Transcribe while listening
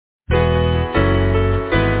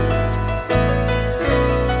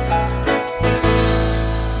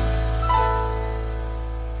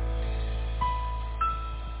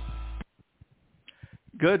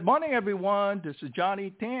Good morning, everyone. This is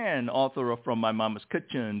Johnny Tan, author of From My Mama's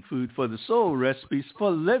Kitchen, Food for the Soul, Recipes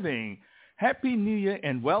for Living. Happy New Year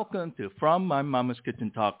and welcome to From My Mama's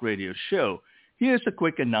Kitchen Talk radio show. Here's a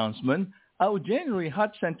quick announcement. Our January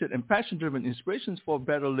heart-centered and passion-driven Inspirations for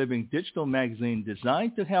Better Living digital magazine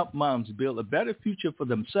designed to help moms build a better future for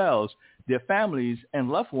themselves, their families,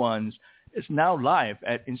 and loved ones is now live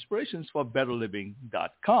at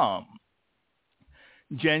inspirationsforbetterliving.com.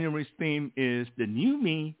 January's theme is The New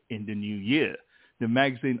Me in the New Year. The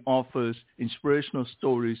magazine offers inspirational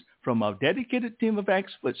stories from our dedicated team of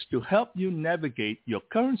experts to help you navigate your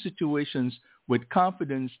current situations with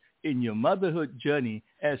confidence in your motherhood journey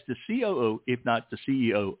as the COO, if not the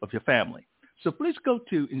CEO of your family. So please go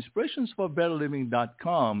to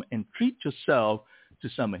inspirationsforbetterliving.com and treat yourself to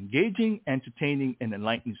some engaging, entertaining, and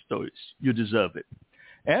enlightening stories. You deserve it.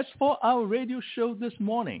 As for our radio show this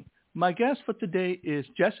morning, my guest for today is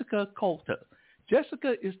Jessyka Coulter.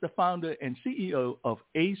 Jessyka is the founder and CEO of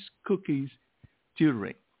Ace Cookie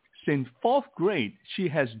Tutoring. Since fourth grade, she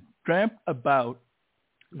has dreamt about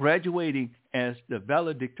graduating as the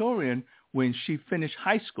valedictorian when she finished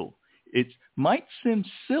high school. It might seem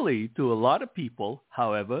silly to a lot of people.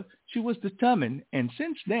 However, she was determined, and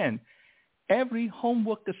since then, every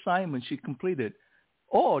homework assignment she completed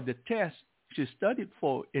or the test she studied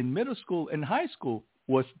for in middle school and high school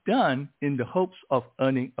was done in the hopes of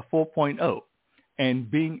earning a 4.0 and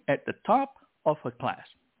being at the top of her class,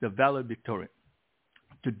 the valedictorian.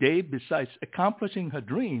 Today, besides accomplishing her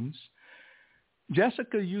dreams,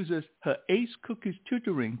 Jessyka uses her Ace Cookie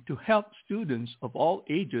Tutoring to help students of all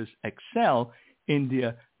ages excel in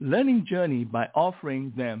their learning journey by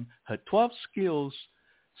offering them her 12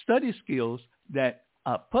 study skills that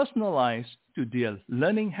are personalized to their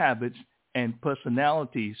learning habits and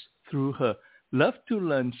personalities through her Love to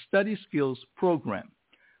Learn Study Skills program.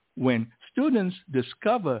 When students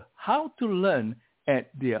discover how to learn at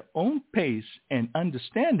their own pace and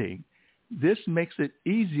understanding, this makes it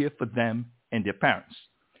easier for them and their parents.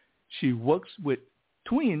 She works with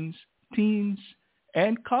tweens, teens,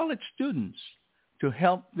 and college students to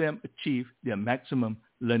help them achieve their maximum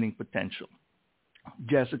learning potential.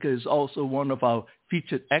 Jessyka is also one of our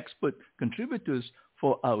featured expert contributors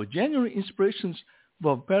for our January Inspirations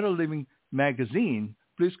for Better Living magazine.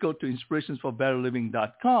 Please go to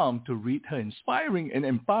inspirationsforbetterliving.com to read her inspiring and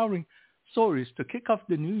empowering stories to kick off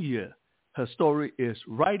the new year. Her story is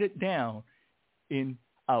Write It Down in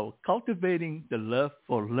our Cultivating the Love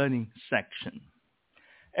for Learning section.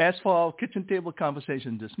 As for our kitchen table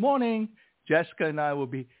conversation this morning, Jessyka and I will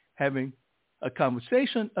be having a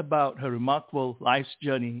conversation about her remarkable life's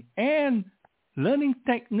journey and learning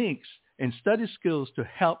techniques and study skills to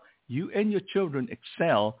help you and your children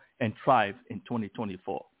excel and thrive in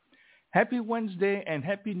 2024. Happy Wednesday and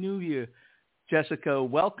Happy New Year, Jessyka.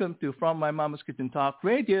 Welcome to From My Mama's Kitchen Talk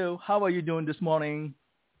Radio. How are you doing this morning?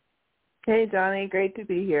 Hey, Johnny. Great to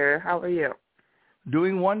be here. How are you?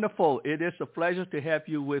 Doing wonderful. It is a pleasure to have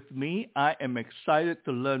you with me. I am excited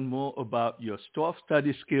to learn more about your 12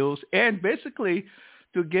 study skills and basically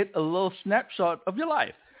to get a little snapshot of your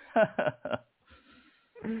life.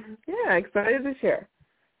 Yeah, excited to share.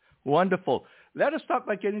 Wonderful. Let us start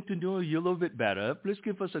by getting to know you a little bit better. Please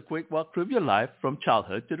give us a quick walkthrough of your life from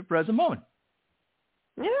childhood to the present moment.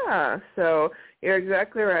 Yeah, so you're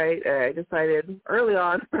exactly right. I decided early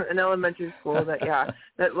on in elementary school that I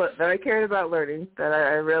cared about learning, that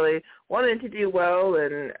I really wanted to do well,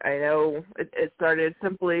 and I know it started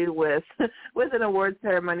simply with an award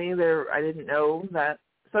ceremony. I didn't know that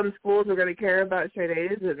some schools were going to care about straight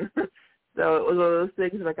A's, and so it was one of those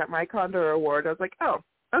things. When I got my Condor Award, I was like, oh,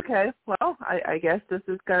 okay, well, I guess this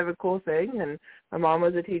is kind of a cool thing. And my mom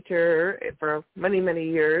was a teacher for many, many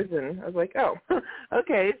years, and I was like, oh,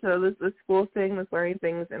 okay, so this school thing, this learning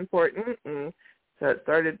thing is important. And so it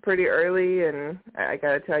started pretty early, and I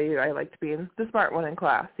got to tell you, I liked being the smart one in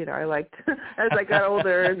class. You know, I liked, as I got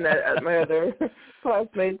older and that my other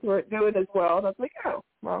classmates were doing as well, and I was like, oh,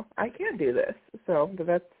 well, I can do this. So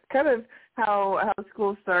that's kind of how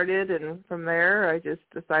school started, and from there I just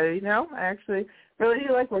decided, I actually really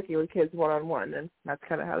do like working with kids one-on-one, and that's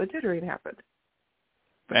kind of how the tutoring happened.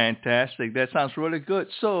 Fantastic. That sounds really good.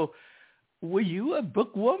 So were you a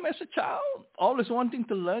bookworm as a child, always wanting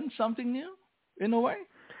to learn something new in a way?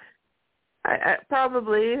 I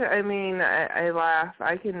probably. I mean, I laugh.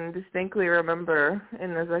 I can distinctly remember,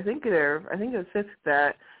 and as I think it was fifth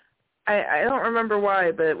that I don't remember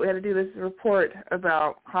why, but we had to do this report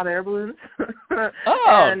about hot air balloons. And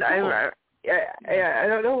cool. I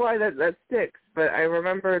don't know why that sticks, but I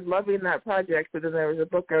remembered loving that project, but then there was a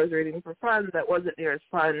book I was reading for fun that wasn't near as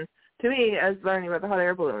fun to me as learning about the hot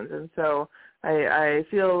air balloons. And so I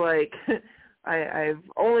feel like I've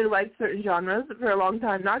only liked certain genres for a long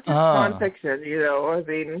time, not just nonfiction,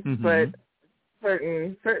 but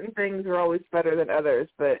certain things are always better than others.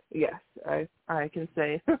 But yes, I can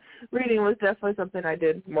say reading was definitely something I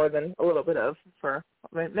did more than a little bit of for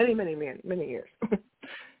many years.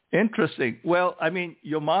 Interesting. Well, I mean,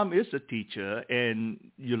 your mom is a teacher and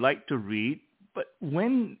you like to read, but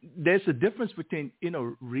when there's a difference between,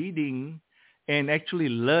 reading and actually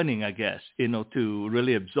learning, I guess, to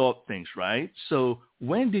really absorb things, right? So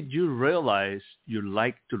when did you realize you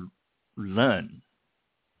like to learn?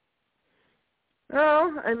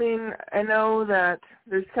 Well, I mean, I know that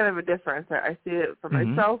there's kind of a difference. I see it for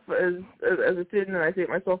myself as a student, and I see it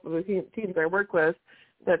myself with the teams I work with,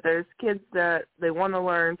 that there's kids that they want to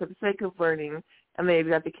learn for the sake of learning, and they've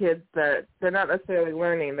got the kids that they're not necessarily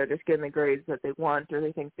learning, they're just getting the grades that they want or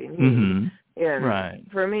they think they need. And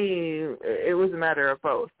for me, it was a matter of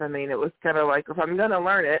both. I mean, it was kind of like, if I'm going to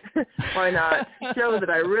learn it, why not show that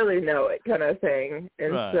I really know it kind of thing.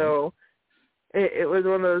 And so it was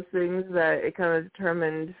one of those things that it kind of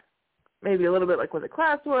determined maybe a little bit like what the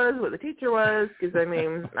class was, what the teacher was, because, I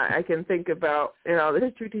mean, I can think about, the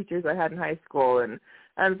history teachers I had in high school, and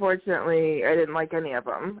unfortunately, I didn't like any of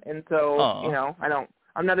them. And so,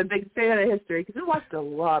 I'm not a big fan of history because we watched a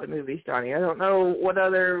lot of movies, Johnny. I don't know what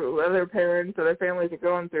other parents or their families are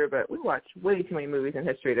going through, but we watch way too many movies in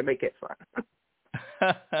history to make it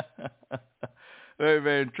fun. Very,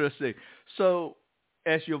 very interesting. So,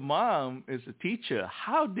 as your mom is a teacher,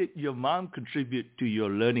 how did your mom contribute to your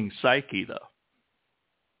learning psyche,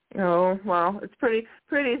 though? Oh, well, it's pretty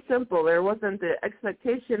simple. There wasn't the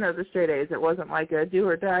expectation of the straight A's. It wasn't like a do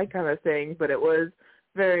or die kind of thing, but it was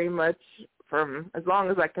very much from as long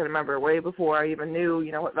as I can remember, way before I even knew,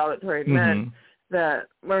 what valedictorian meant, that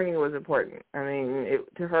learning was important. I mean,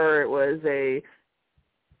 to her, it was a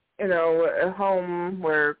home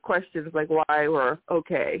where questions like why were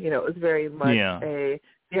okay. It was very much if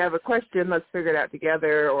you have a question, let's figure it out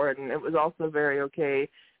together. And it was also very okay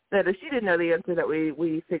that if she didn't know the answer, that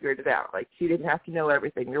we figured it out. Like, she didn't have to know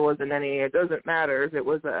everything. There wasn't any, it doesn't matter. It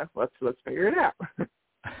was let's figure it out.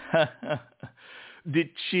 Did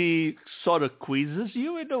she sort of quizzes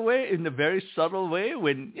you in a way, in a very subtle way,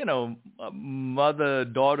 when,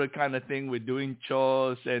 mother-daughter kind of thing with doing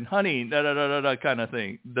chores and honey, da-da-da-da-da kind of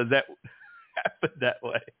thing? Does that happen that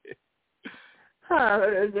way?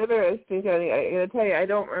 It's interesting, Johnny. I gotta tell you, I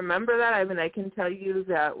don't remember that. I mean, I can tell you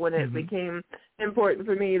that when it became important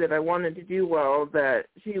for me that I wanted to do well, that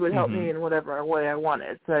she would help me in whatever way I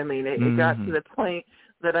wanted. So, I mean, it got to the point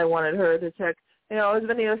that I wanted her to check, as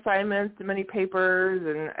many assignments, as many papers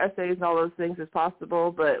and essays and all those things as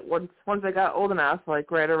possible. But once I got old enough,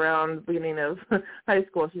 like right around the beginning of high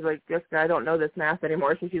school, she's like, Jessyka, I don't know this math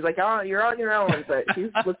anymore. So she's like, oh, you're on your own. But she's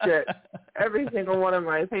looked at every single one of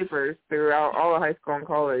my papers throughout all of high school and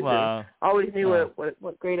college. Wow. And always knew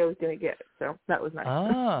what grade I was going to get. So that was nice.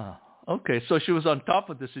 Ah, okay. So she was on top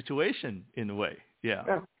of the situation in a way.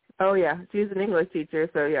 Yeah. Oh yeah. She's an English teacher.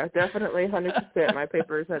 So yeah, definitely 100%. My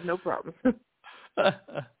papers had no problems.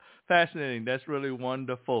 Fascinating. That's really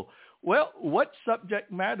wonderful. Well, what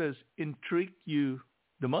subject matters intrigue you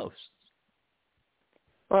the most?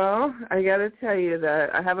 Well, I got to tell you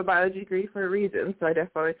that I have a biology degree for a reason, so I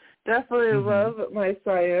definitely love my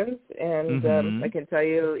science, and I can tell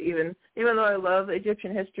you, even though I love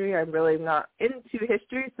Egyptian history, I'm really not into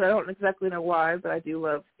history, so I don't exactly know why, but I do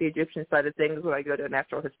love the Egyptian side of things when I go to a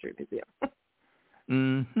natural history museum.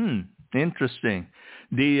 Interesting.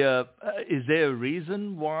 Is there a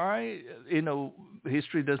reason why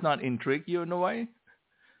history does not intrigue you in a way?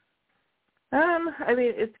 I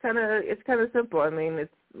mean, it's kind of simple. I mean, it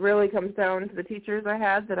really comes down to the teachers I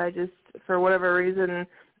had that I just, for whatever reason,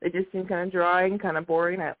 they just seem kind of dry and kind of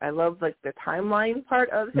boring. I love like the timeline part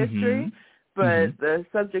of history, but the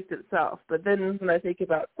subject itself. But then when I think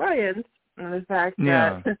about science and the fact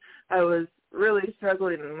that I was really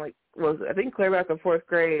struggling, and I think clear back in fourth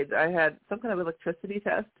grade, I had some kind of electricity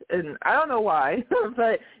test, and I don't know why,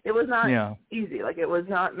 but it was not easy. Like, it was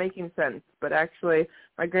not making sense. But actually,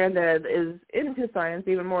 my granddad is into science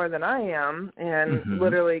even more than I am, and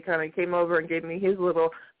literally kind of came over and gave me his little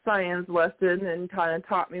science lesson and kind of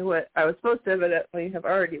taught me what I was supposed to evidently have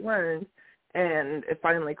already learned. And it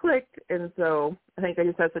finally clicked, and so I think I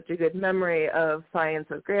just had such a good memory of science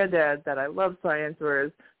with Granddad that I love science,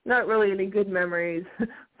 whereas not really any good memories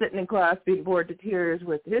sitting in class being bored to tears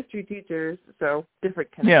with history teachers, so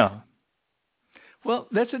different kind of. Yeah. Well,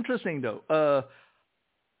 that's interesting, though.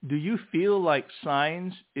 Do you feel like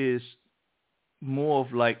science is more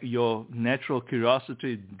of like your natural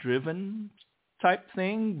curiosity-driven type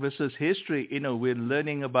thing versus history, we're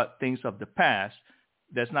learning about things of the past.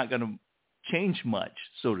 That's not going to change much,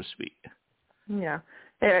 so to speak. Yeah.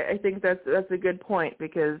 I think that's a good point,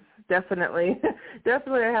 because definitely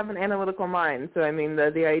I have an analytical mind. So I mean,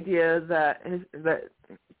 the idea that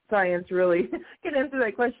science really can answer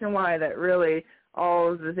that question why, that really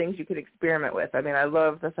all of the things you could experiment with. I mean, I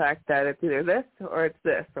love the fact that it's either this or it's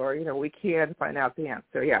this, or we can find out the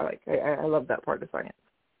answer. Yeah, like I love that part of science.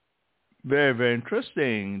 Very, very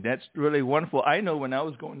interesting. That's really wonderful. I know when I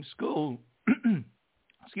was going to school,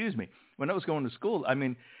 excuse me, when I was going to school, I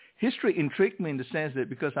mean, history intrigued me in the sense that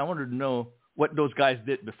because I wanted to know what those guys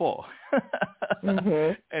did before.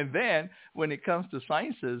 Mm-hmm. And then when it comes to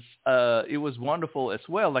sciences, it was wonderful as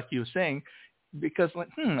well, like you were saying, because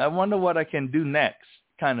I wonder what I can do next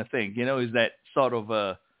kind of thing. Is that sort of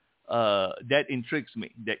that intrigues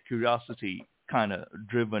me, that curiosity kind of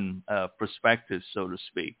driven perspective, so to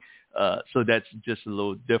speak. So that's just a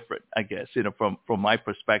little different, I guess, from my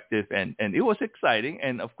perspective. And it was exciting.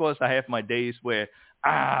 And, of course, I have my days where,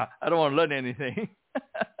 I don't want to learn anything.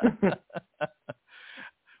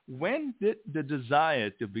 When did the desire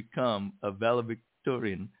to become a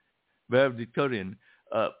valedictorian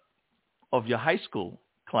of your high school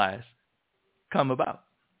class come about?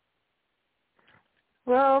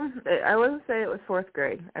 Well, I wouldn't say it was fourth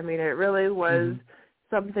grade. I mean, it really was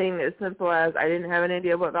something as simple as I didn't have an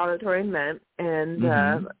idea what valedictorian meant, and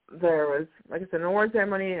there was, like I said, an award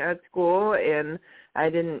ceremony at school, and I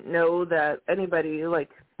didn't know that anybody, like,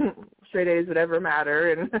 straight A's would ever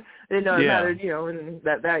matter, and I didn't know it mattered, and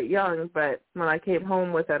that young, but when I came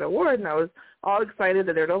home with that award, and I was all excited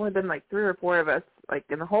that there had only been, like, 3 or 4 of us, like,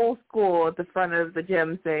 in the whole school at the front of the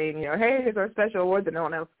gym saying, hey, here's our special award that no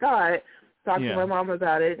one else got. Talked to my mom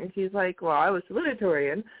about it, and she's like, well, I was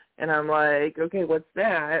valedictorian. And I'm like, okay, what's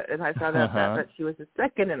that? And I found out that she was the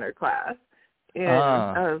second in her class. And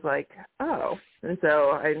I was like, oh. And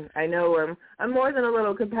so I know I'm more than a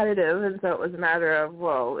little competitive, and so it was a matter of,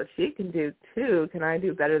 well, if she can do 2, can I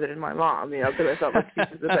do better than my mom? Because I felt like she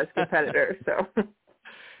was the best competitor. So.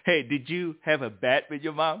 Hey, did you have a bet with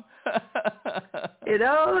your mom?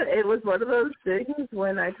 It was one of those things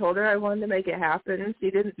when I told her I wanted to make it happen.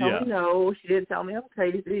 She didn't tell me no. She didn't tell me I'm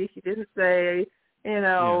crazy. She didn't say,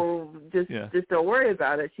 just don't worry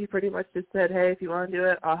about it. She pretty much just said, hey, if you want to do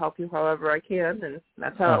it, I'll help you however I can. And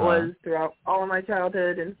that's how it was throughout all of my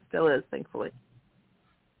childhood, and still is, thankfully.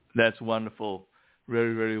 That's wonderful.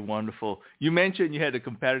 Very, very wonderful. You mentioned you had a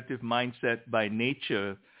competitive mindset by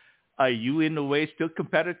nature. Are you in a way still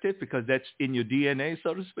competitive because that's in your DNA,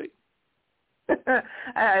 so to speak?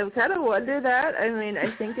 I kind of wonder that. I mean,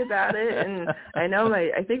 I think about it, and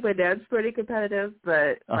I think my dad's pretty competitive,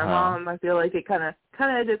 but my mom, I feel like it kind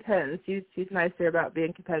of depends. She's nicer about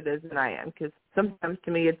being competitive than I am, because sometimes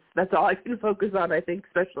to me that's all I can focus on. I think,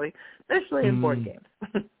 especially in board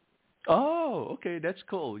games. Oh, okay, that's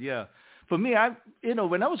cool. Yeah, for me,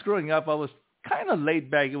 when I was growing up, I was kind of laid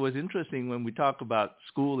back. It was interesting when we talk about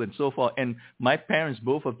school and so forth. And my parents,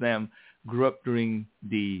 both of them, grew up during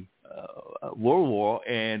the World War,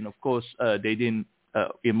 and of course they didn't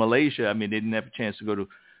in Malaysia. I mean, they didn't have a chance to go to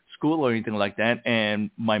school or anything like that. And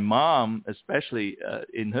my mom, especially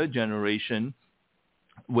in her generation,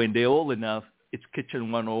 when they're old enough, it's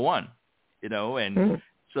Kitchen 101, and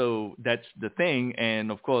so that's the thing.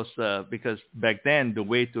 And of course, because back then the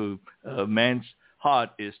way to man's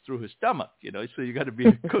heart is through his stomach, so you got to be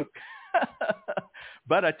a cook.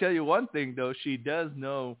 But I tell you one thing, though, she does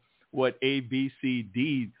know what A, B, C,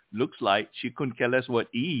 D looks like. She couldn't care less what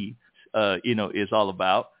E, is all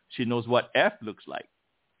about. She knows what F looks like.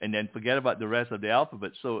 And then forget about the rest of the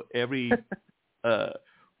alphabet. So every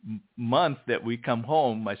month that we come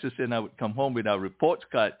home, my sister and I would come home with our reports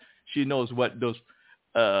card. She knows what those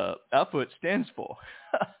alphabet stands for.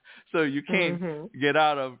 So you can't get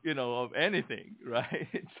out of, of anything, right?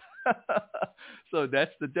 So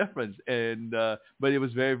that's the difference. And but it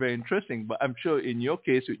was very, very interesting. But I'm sure in your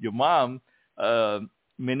case with your mom,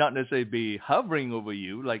 may not necessarily be hovering over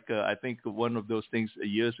you. Like I think one of those things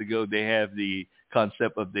years ago, they have the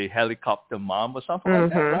concept of the helicopter mom or something like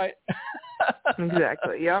that, right?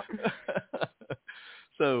 Exactly, yep.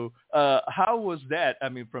 So how was that? I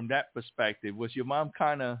mean, from that perspective, was your mom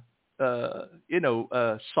kind of,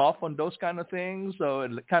 soft on those kind of things, or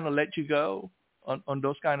kind of let you go on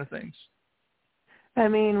those kind of things? I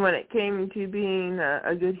mean, when it came to being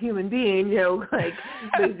a good human being,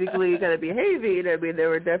 basically kind of behaving, I mean, there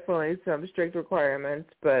were definitely some strict requirements,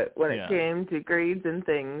 but when it came to grades and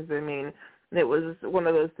things, I mean, it was one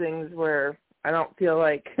of those things where I don't feel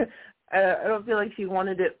like she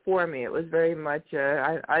wanted it for me. It was very much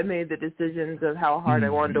I made the decisions of how hard I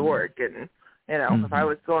wanted to work, and if I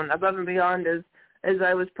was going above and beyond as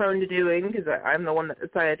I was prone to doing, because I'm the one that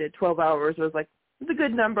decided 12 hours was like the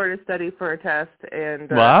good number to study for a test, and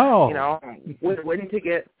when to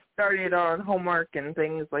get started on homework and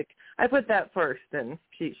things, like I put that first, and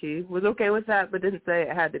she was okay with that, but didn't say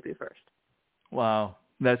it had to be first. Wow,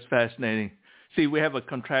 that's fascinating. See, we have a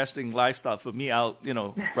contrasting lifestyle. For me, out,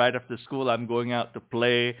 right after school, I'm going out to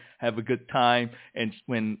play, have a good time, and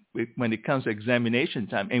when it comes to examination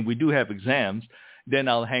time, and we do have exams, then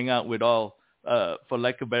I'll hang out with all, for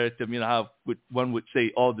lack of a better term, how one would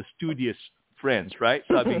say, all the studious friends, right?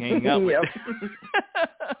 So I've been hanging out with them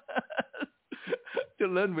to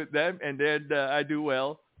learn with them, and then I do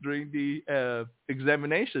well during the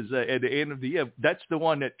examinations at the end of the year. That's the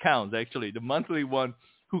one that counts, actually. The monthly one,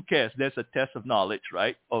 who cares? That's a test of knowledge,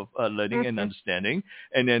 right, of learning and understanding.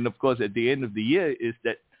 And then, of course, at the end of the year is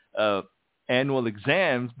that annual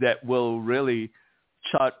exams that will really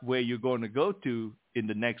chart where you're going to go to in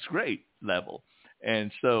the next grade level.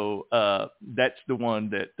 And so that's the one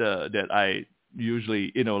that I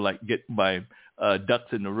usually, get my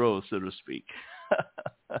ducks in a row, so to speak.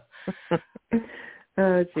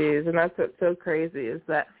 Oh, geez. And that's what's so crazy is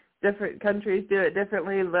that different countries do it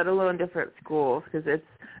differently, let alone different schools, because it's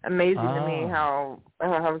amazing to me how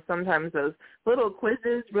sometimes those little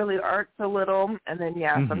quizzes really aren't so little, and then,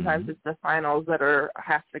 sometimes it's the finals that are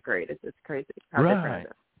half the grade. It's crazy how different it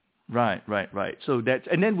is. Right. So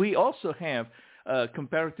and then we also have,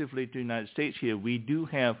 comparatively to the United States here, we do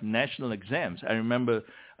have national exams. I remember,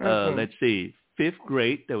 let's see, 5th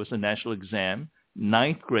grade, there was a national exam,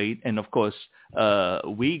 9th grade, and of course,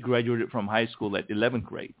 we graduated from high school at 11th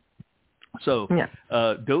grade. So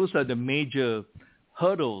those are the major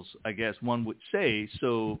hurdles, I guess one would say.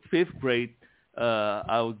 So 5th grade,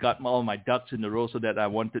 I got all my ducks in a row so that I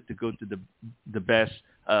wanted to go to the best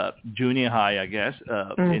junior high, I guess,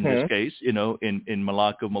 in this case, in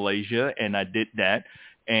Malacca, Malaysia, and I did that.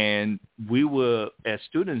 And we were, as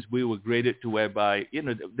students, we were graded to whereby,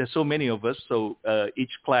 there's so many of us, so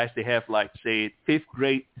each class they have, like, say, 5th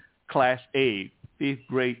grade class A, 5th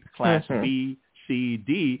grade class B, C,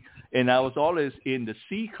 D, and I was always in the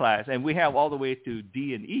C class, and we have all the way to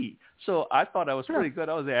D and E. So I thought I was pretty good.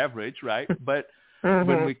 I was average, right? But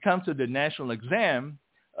when we come to the national exam,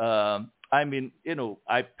 I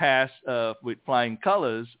passed with flying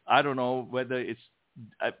colors. I don't know whether it's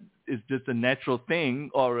just a natural thing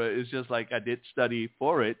or it's just like I did study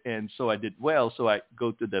for it, and so I did well, so I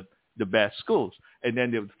go to the best schools. And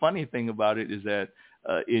then the funny thing about it is that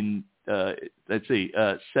in let's see,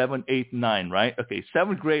 7, 8, 9, right? Okay,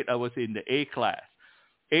 7th grade I was in the A class.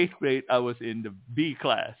 8th grade I was in the B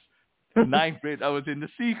class. 9th grade I was in the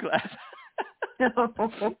C class.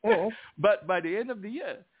 But by the end of the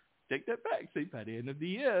year, take that back. See, by the end of the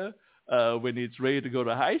year, when it's ready to go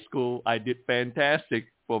to high school, I did fantastic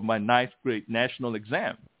for my 9th grade national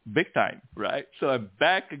exam, big time, right? So I'm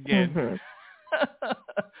back again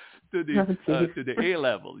to the A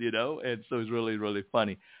level, and so it's really, really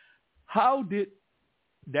funny. How did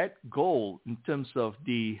that goal in terms of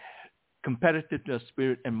the competitiveness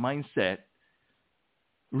spirit and mindset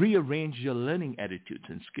rearrange your learning attitudes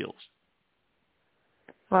and skills?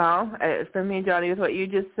 Well, for me, Johnny, with what you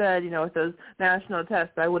just said, with those national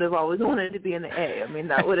tests, I would have always wanted to be in the A. I mean,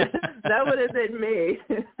 that would have been me.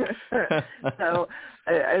 So,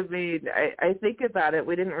 I think about it.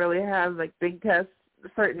 We didn't really have like big tests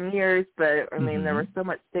certain years, but I mean, there was so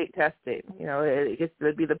much state testing. It just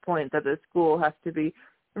would be the point that the school has to be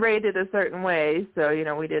rated a certain way. So,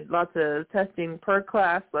 we did lots of testing per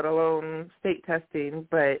class, let alone state testing.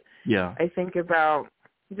 But I think about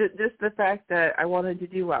just the fact that I wanted to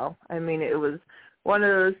do well. I mean, it was one of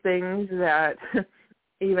those things that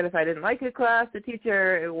even if I didn't like a class, the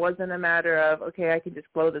teacher, it wasn't a matter of, okay, I can just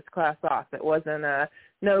blow this class off. It wasn't a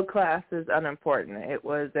no class is unimportant. It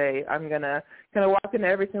was I'm going to kind of walk into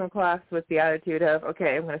every single class with the attitude of,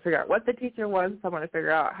 okay, I'm going to figure out what the teacher wants. I'm going to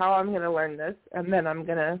figure out how I'm going to learn this, and then I'm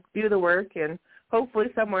going to do the work and hopefully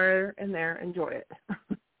somewhere in there enjoy it.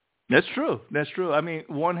 That's true. I mean,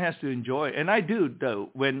 one has to enjoy it. And I do, though,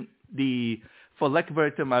 when for lack of a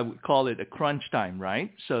better term, I would call it a crunch time, right?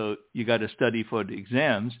 So you got to study for the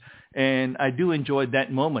exams. And I do enjoy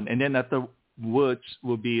that moment. And then afterwards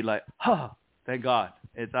will be like, thank God,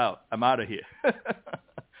 it's out. I'm out of here.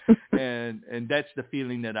 and that's the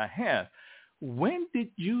feeling that I have. When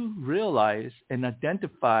did you realize and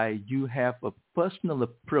identify you have a personal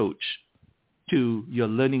approach to your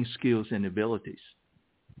learning skills and abilities?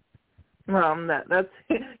 Well, that's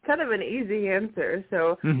kind of an easy answer.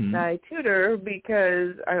 So I tutor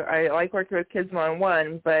because I like working with kids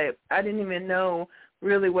one-on-one, but I didn't even know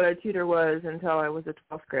really what a tutor was until I was a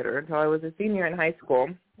 12th grader, until I was a senior in high school,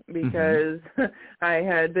 because I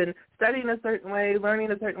had been studying a certain way,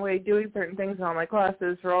 learning a certain way, doing certain things in all my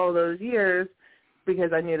classes for all those years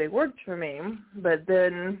because I knew they worked for me. But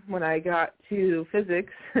then when I got to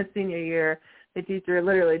physics senior year, the teacher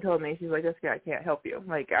literally told me, she's like, Jessyka, I can't help you.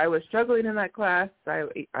 Like, I was struggling in that class.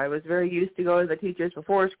 I was very used to going to the teachers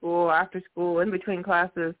before school, after school, in between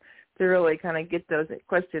classes to really kind of get those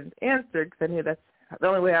questions answered because I knew that's the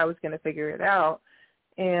only way I was going to figure it out.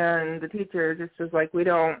 And the teacher just was like, we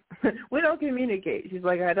don't communicate. She's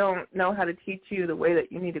like, I don't know how to teach you the way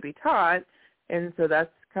that you need to be taught. And so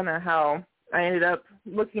that's kind of how I ended up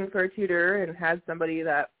looking for a tutor and had somebody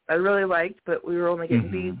that I really liked, but we were only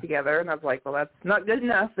getting B's together. And I was like, well, that's not good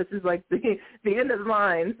enough. This is like the end of the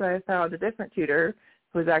line. So I found a different tutor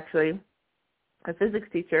who was actually a physics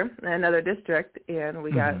teacher in another district, and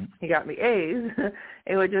he got me A's,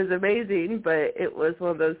 which was amazing. But it was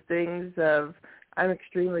one of those things of, I'm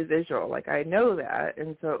extremely visual. Like, I know that.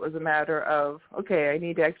 And so it was a matter of, okay, I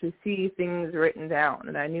need to actually see things written down.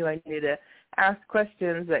 And I knew I needed to ask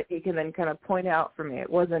questions that he can then kind of point out for me. It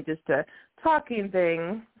wasn't just a talking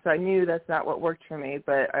thing. So I knew that's not what worked for me.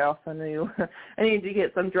 But I also knew I needed to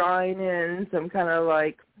get some drawing in, some kind of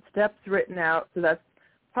like steps written out. So that's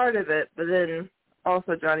part of it. But then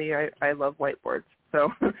also, Johnny, I love whiteboards.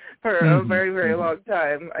 So for a very, very long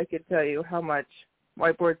time, I could tell you how much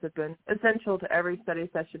whiteboards have been essential to every study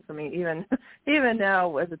session for me. Even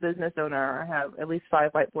now, as a business owner, I have at least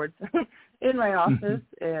 5 whiteboards in my office,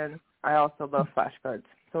 and I also love flashcards.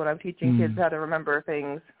 So when I'm teaching kids how to remember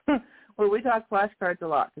things, well, we talk flashcards a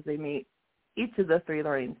lot because they meet each of the 3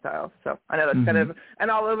 learning styles. So I know that's kind of an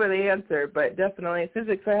all over the answer, but definitely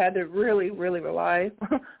physics, I had to really, really rely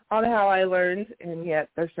on how I learned, and yet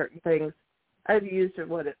there's certain things I've used for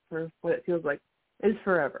what it feels like is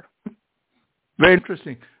forever. Very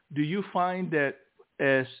interesting. Do you find that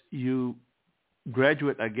as you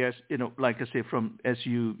graduate, I guess, like I say, as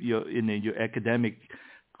you're in your academic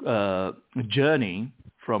journey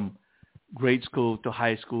from grade school to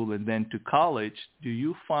high school and then to college, do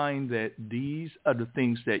you find that these are the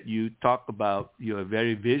things that you talk about? You're a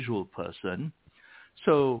very visual person.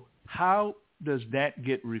 So how does that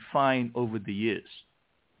get refined over the years?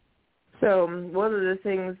 So one of the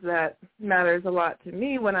things that matters a lot to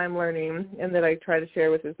me when I'm learning and that I try to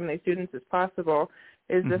share with as many students as possible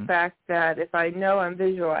is the fact that if I know I'm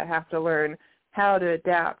visual, I have to learn how to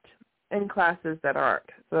adapt in classes that aren't.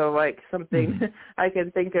 So like something I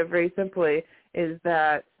can think of very simply is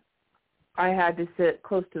that I had to sit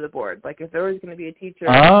close to the board. Like if there was going to be a teacher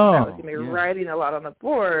that was going to be writing a lot on the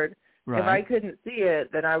board, if I couldn't see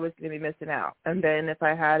it, then I was going to be missing out. And then if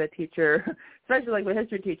I had a teacher, especially like my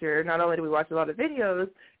history teacher, not only do we watch a lot of videos,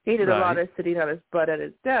 he did a lot of sitting on his butt at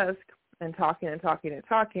his desk and talking and talking and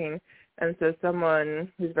talking. And so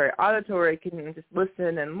someone who's very auditory can just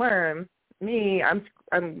listen and learn. Me,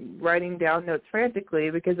 I'm writing down notes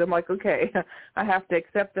frantically because I'm like, okay, I have to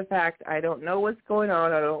accept the fact I don't know what's going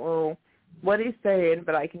on. I don't know what he's saying,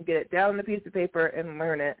 but I can get it down on a piece of paper and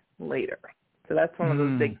learn it later. So that's one of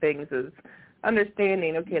those big things is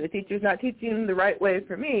understanding, okay, the teacher's not teaching the right way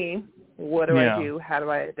for me. What do I do? How do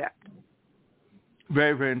I adapt?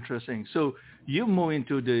 Very, very interesting. So you move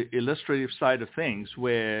into the illustrative side of things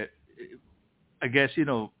where I guess,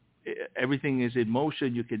 everything is in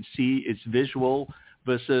motion. You can see it's visual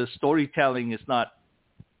versus storytelling is not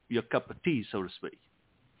your cup of tea, so to speak.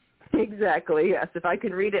 Exactly, yes. If I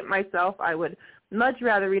could read it myself, I would much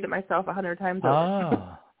rather read it myself 100 times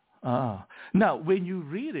over. Now, when you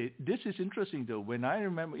read it, this is interesting, though. When I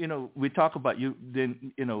remember, we talk about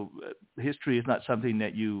history is not something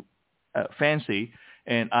that you fancy,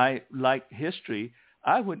 and I like history.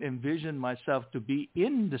 I would envision myself to be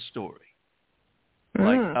in the story.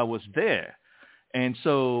 Like I was there. And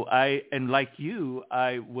so like you,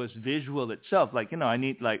 I was visual itself. Like, I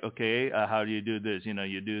need how do you do this?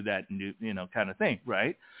 You do that and kind of thing.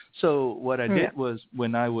 Right. So what I did was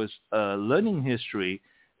when I was learning history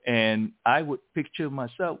and I would picture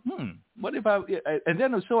myself, what if and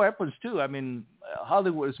then it so happens too. I mean,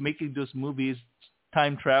 Hollywood is making those movies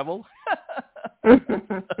time travel.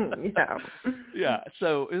 Yeah.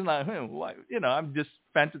 So it's like, I'm just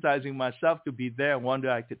fantasizing myself to be there. I wonder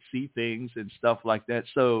I could see things and stuff like that.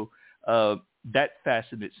 So that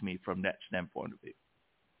fascinates me from that standpoint of view.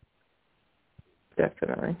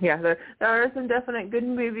 Definitely. Yeah, there are some definite good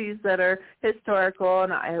movies that are historical,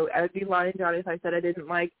 and I would be lying, Johnny, if I said I didn't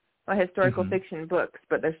like my historical fiction books,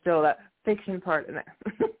 but there's still that fiction part in there.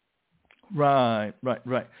 Right.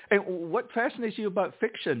 And what fascinates you about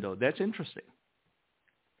fiction, though? That's interesting.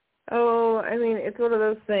 Oh, I mean, it's one of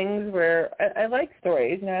those things where I like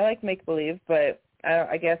stories, I like make-believe, but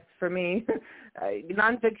I guess for me,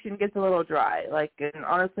 nonfiction gets a little dry. Like, and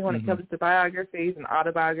honestly, when it comes to biographies and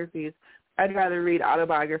autobiographies, I'd rather read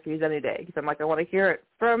autobiographies any day because I'm like, I want to hear it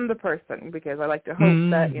from the person because I like to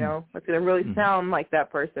hope that, it's going to really sound like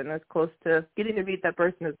that person, as close to getting to meet that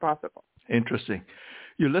person as possible. Interesting.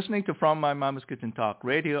 You're listening to From My Mama's Kitchen Talk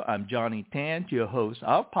Radio. I'm Johnny Tan, your host.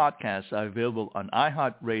 Our podcasts are available on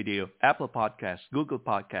iHeartRadio, Apple Podcasts, Google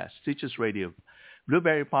Podcasts, Stitcher Radio,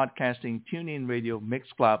 Blueberry Podcasting, TuneIn Radio,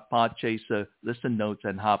 Mixcloud, Podchaser, Listen Notes,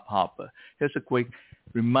 and Hopper. Here's a quick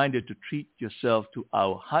reminder to treat yourself to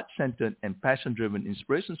our heart-centered and passion-driven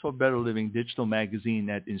Inspirations for Better Living digital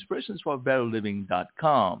magazine at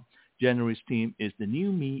inspirationsforbetterliving.com. January's theme is the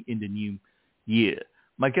new me in the new year.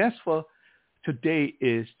 My guest for today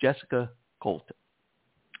is Jessyka Coulter.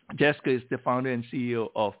 Jessyka is the founder and CEO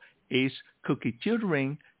of Ace Cookie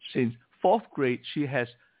Tutoring. Since fourth grade, she has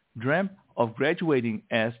dreamt of graduating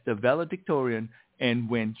as the valedictorian, and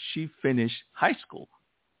when she finished high school.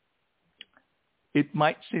 It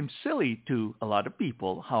might seem silly to a lot of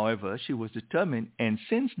people. However, she was determined, and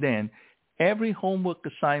since then, every homework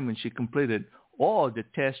assignment she completed or the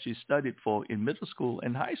test she studied for in middle school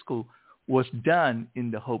and high school was done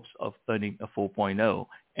in the hopes of earning a 4.0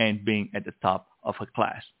 and being at the top of her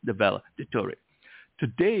class, the valedictorian.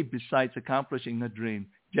 Today, besides accomplishing her dream,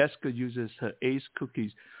 Jessyka uses her Ace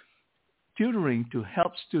Cookies Tutoring to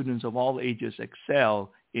help students of all ages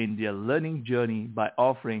excel in their learning journey by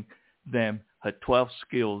offering them her 12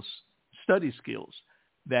 study skills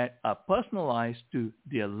that are personalized to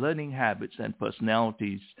their learning habits and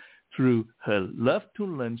personalities through her Love to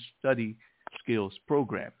Learn Study Skills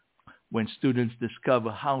program. When students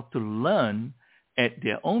discover how to learn at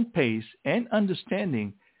their own pace and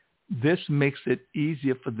understanding, this makes it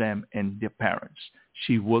easier for them and their parents.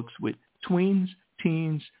 She works with tweens,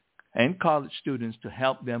 teens, and college students to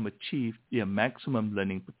help them achieve their maximum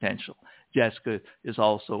learning potential. Jessyka is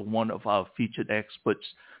also one of our featured experts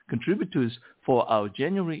contributors for our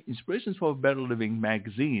January Inspirations for a Better Living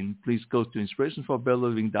magazine. Please go to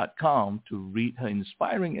inspirationsforbetterliving.com to read her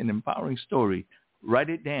inspiring and empowering story. Write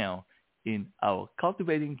it down in our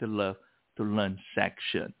Cultivating the Love to Learn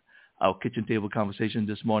section. Our kitchen table conversation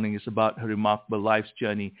this morning is about her remarkable life's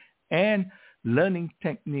journey and learning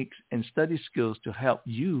techniques and study skills to help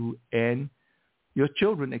you and your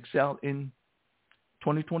children excel in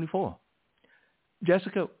 2024.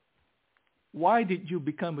 Jessyka, why did you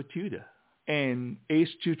become a tutor and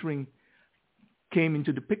Ace Tutoring came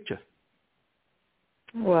into the picture?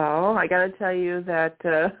 Well, I got to tell you that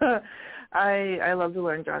I love to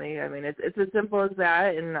learn, Johnny. I mean, it's as simple as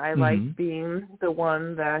that, and I like being the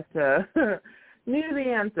one that knew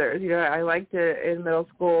the answers. You know, I liked it in middle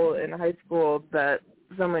school and high school that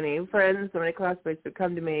so many friends, so many classmates would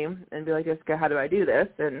come to me and be like, Jessyka, how do I do this?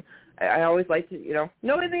 And I always liked to,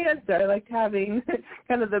 knowing the answer. I liked having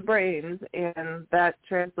kind of the brains, and that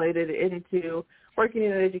translated into working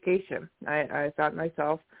in education. I found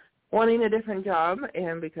myself wanting a different job,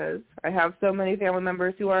 and because I have so many family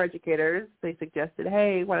members who are educators, they suggested,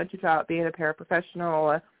 hey, why don't you try out being a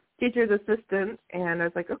paraprofessional, a teacher's assistant? And I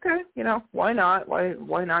was like, okay, why not?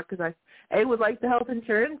 Why not? Because I would like the health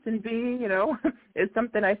insurance, and B, it's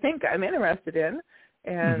something I think I'm interested in.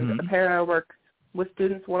 And a para works with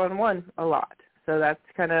students one-on-one a lot. So that's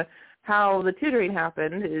kind of how the tutoring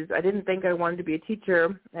happened. Is I didn't think I wanted to be a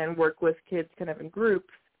teacher and work with kids kind of in groups.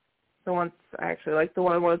 So once I actually liked the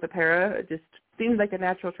one-on-one with the para, it just seemed like a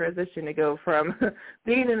natural transition to go from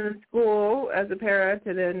being in school as a para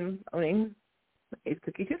to then owning Ace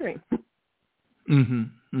Cookie Tutoring.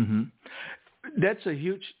 That's a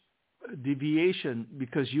huge deviation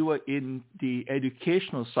because you were in the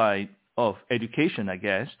educational side of education, I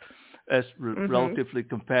guess, as relatively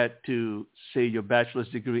compared to, say, your bachelor's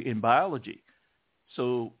degree in biology.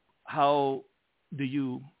 So how do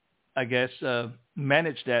you, I guess,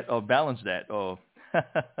 manage that or balance that? Or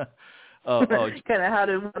kind of how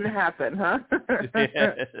did one happen, huh?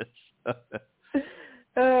 Yes.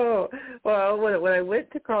 Oh, well, when I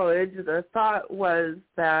went to college, the thought was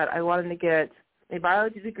that I wanted to get a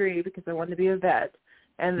biology degree because I wanted to be a vet.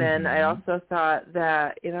 And then I also thought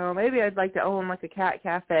that, maybe I'd like to own like a cat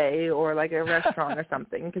cafe or like a restaurant or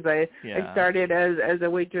something, because I started as a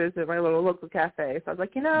waitress at my little local cafe. So I was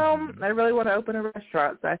like, I really want to open a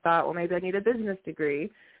restaurant. So I thought, well, maybe I need a business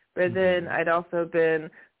degree. But then I'd also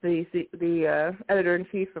been the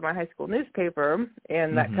editor-in-chief of my high school newspaper,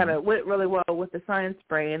 and that kind of went really well with the science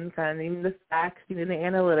brain, kind of needing the facts, needing the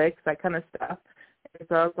analytics, that kind of stuff. And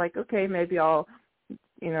so I was like, okay, maybe I'll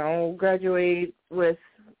graduate with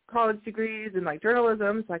college degrees in like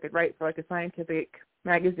journalism, so I could write for like a scientific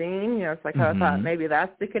magazine. So I kind of thought maybe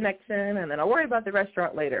that's the connection, and then I'll worry about the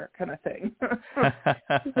restaurant later, kind of thing.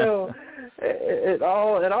 So it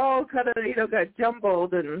all kind of got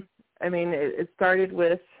jumbled, and I mean it started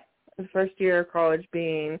with the first year of college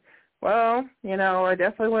being, well, I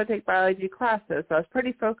definitely want to take biology classes, so I was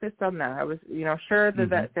pretty focused on that. I was sure that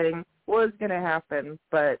that thing was going to happen,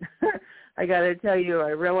 but I got to tell you, I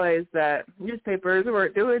realized that newspapers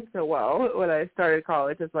weren't doing so well when I started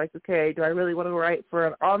college. It's like, okay, do I really want to write for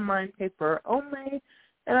an online paper only?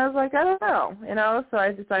 And I was like, I don't know, so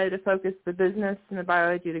I decided to focus the business and the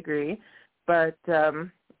biology degree. But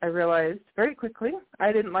I realized very quickly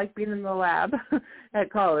I didn't like being in the lab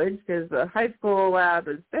at college, because the high school lab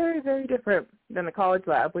is very, very different than the college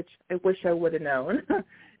lab, which I wish I would have known.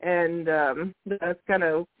 And that's kind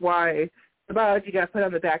of why the biology got put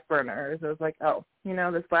on the back burner. I was like,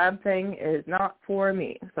 this lab thing is not for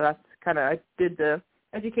me. So that's kind of, I did the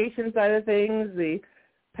education side of things, the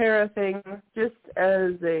para thing, just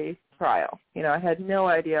as a trial. I had no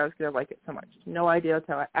idea I was going to like it so much. No idea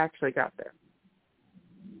until I actually got there.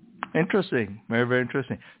 Interesting. Very, very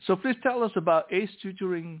interesting. So please tell us about Ace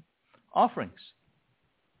Tutoring offerings.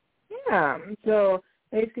 Yeah. So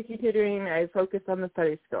Ace Cookie Tutoring, I focus on the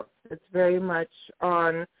study skills. It's very much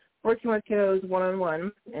on working with kiddos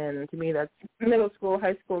one-on-one, and to me that's middle school,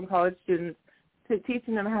 high school, and college students, to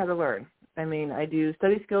teaching them how to learn. I mean, I do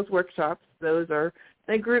study skills workshops. Those are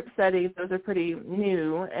the group settings. Those are pretty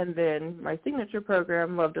new. And then my signature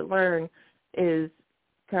program, Love to Learn, is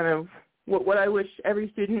kind of what I wish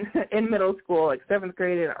every student in middle school, like 7th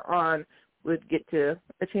grade and on, would get to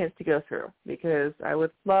a chance to go through, because I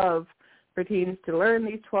would love for teens to learn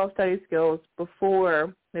these 12 study skills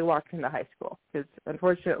before they walk into high school. Because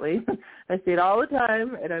unfortunately, I see it all the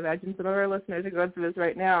time, and I imagine some of our listeners are going through this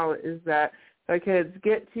right now, is that our kids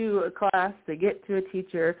get to a class, they get to a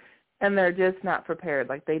teacher, and they're just not prepared.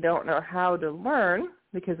 Like, they don't know how to learn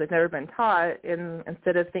because they've never been taught. And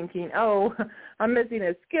instead of thinking, I'm missing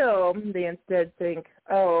a skill, they instead think,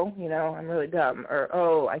 I'm really dumb,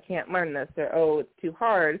 or, I can't learn this, or, it's too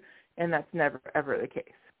hard, and that's never, ever the case.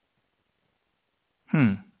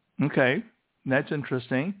 Okay. That's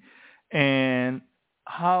interesting. And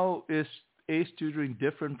how is Ace Tutoring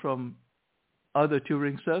different from other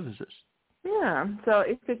tutoring services? Yeah. So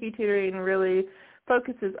Ace Cookie Tutoring really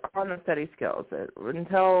focuses on the study skills.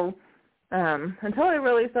 Until I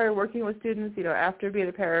really started working with students, after being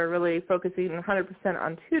a para, really focusing 100%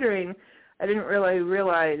 on tutoring, I didn't really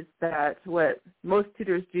realize that what most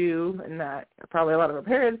tutors do, and that probably a lot of our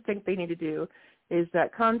parents think they need to do, is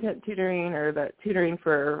that content tutoring, or that tutoring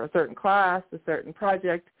for a certain class, a certain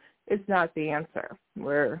project, is not the answer.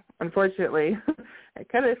 Where, unfortunately, it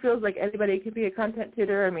kind of feels like anybody can be a content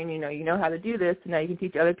tutor. I mean, you know how to do this, and now you can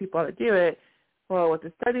teach other people how to do it. Well, with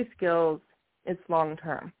the study skills, it's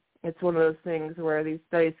long-term. It's one of those things where these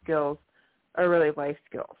study skills are really life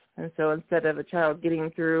skills. And so instead of a child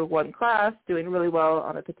getting through one class, doing really well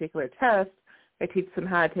on a particular test, I teach them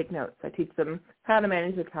how to take notes. I teach them how to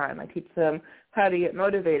manage their time. I teach them how to get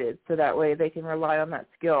motivated, so that way they can rely on that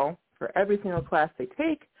skill for every single class they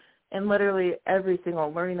take, and literally every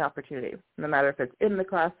single learning opportunity, no matter if it's in the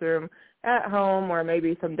classroom, at home, or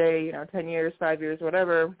maybe someday, 10 years, 5 years,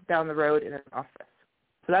 whatever, down the road in an office.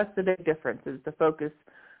 So that's the big difference, is the focus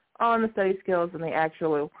on the study skills and the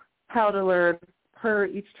actual how to learn per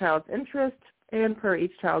each child's interest and per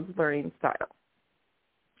each child's learning style.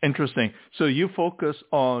 Interesting. So you focus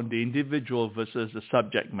on the individual versus the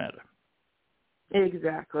subject matter.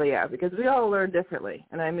 Exactly, yeah, because we all learn differently.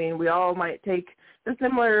 And I mean, we all might take the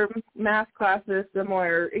similar math classes,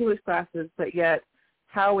 similar English classes, but yet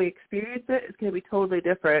how we experience it is going to be totally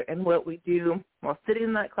different. And what we do while sitting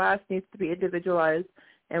in that class needs to be individualized.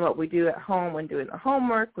 And what we do at home when doing the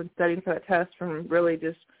homework, when studying for that test, from really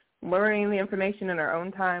just learning the information in our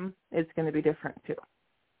own time, is going to be different too.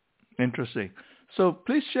 Interesting. So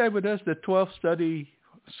please share with us the 12 study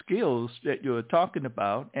skills that you're talking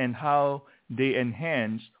about and how they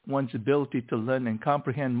enhance one's ability to learn and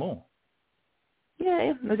comprehend more.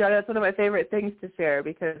 Yeah, that's one of my favorite things to share,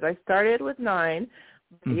 because I started with 9,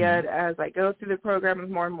 yet as I go through the program with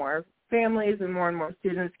more and more families and more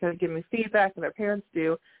students kind of give me feedback, and their parents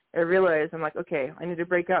do, I realize I'm like, okay, I need to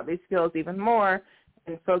break out these skills even more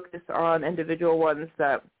and focus on individual ones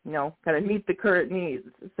that, kind of meet the current needs.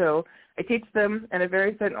 So I teach them in a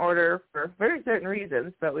very certain order for very certain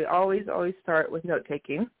reasons, but we always start with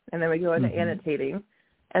note-taking, and then we go into annotating.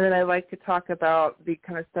 And then I like to talk about the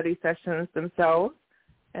kind of study sessions themselves,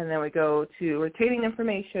 and then we go to retaining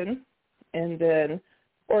information, and then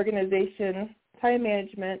organization, time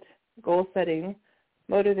management, goal setting,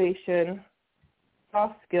 motivation,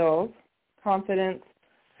 soft skills, confidence,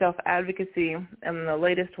 self-advocacy, and the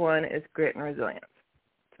latest one is grit and resilience.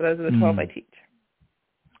 So those are the 12 I teach.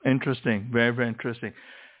 Interesting. Very, very interesting.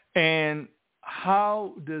 And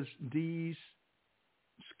how does these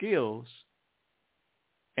skills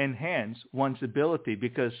enhance one's ability?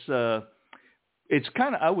 Because it's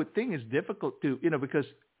kind of, I would think it's difficult to, because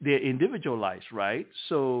they're individualized, right?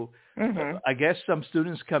 So I guess some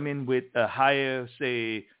students come in with a higher,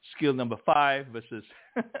 say, skill number 5 versus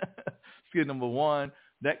skill number 1,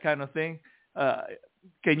 that kind of thing.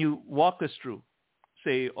 Can you walk us through,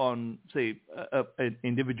 say, on, say, an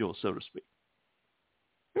individual, so to speak?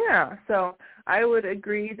 Yeah, so I would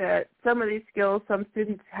agree that some of these skills, some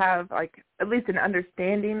students have like at least an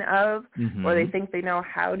understanding of, or they think they know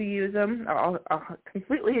how to use them. I'll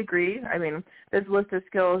completely agree. I mean, this list of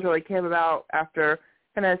skills really came about after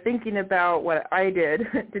kind of thinking about what I did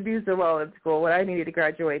to do so well in school, what I needed to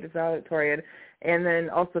graduate as valedictorian, and then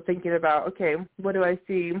also thinking about, okay, what do I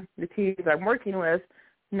see the teens I'm working with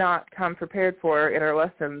not come prepared for in our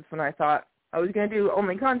lessons when I thought I was going to do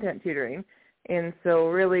only content tutoring. And so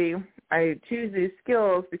really I choose these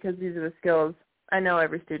skills because these are the skills I know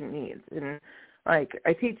every student needs. And like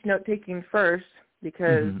I teach note-taking first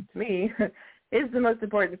because to me it's the most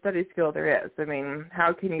important study skill there is. I mean,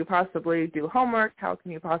 how can you possibly do homework? How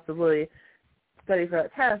can you possibly study for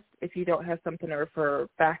that test if you don't have something to refer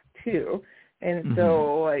back to? And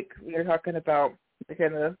so like we were talking about the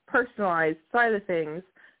kind of personalized side of things.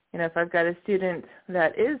 If I've got a student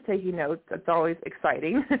that is taking notes, that's always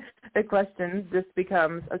exciting. The question just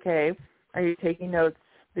becomes, okay, are you taking notes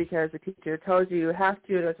because the teacher tells you you have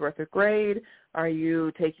to and it's worth a grade? Are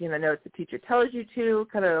you taking the notes the teacher tells you to,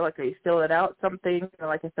 kind of like you fill it out something,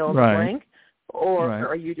 like a fill in the blank? Or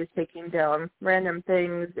are you just taking down random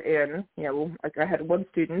things? And, like I had one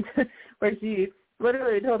student where she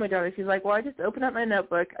literally told me down, she's like, well, I just open up my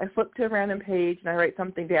notebook, I flip to a random page, and I write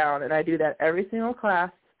something down, and I do that every single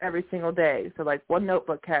class, every single day. So like one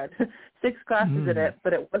notebook had 6 classes in it,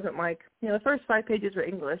 but it wasn't like, the first 5 pages were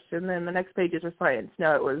English and then the next pages were science.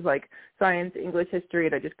 No, it was like science, English, history,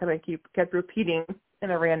 and I just kind of kept repeating in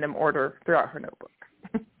a random order throughout her notebook.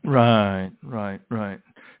 Right.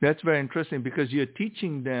 That's very interesting because you're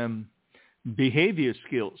teaching them behavior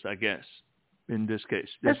skills, I guess, in this case.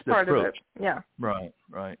 That's part of it, yeah. Right.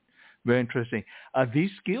 Very interesting. Are these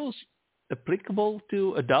skills applicable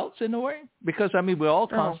to adults in a way? Because, we're all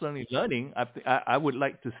constantly learning. I would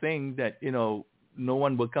like to think that, no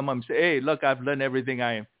one will come up and say, hey, look, I've learned everything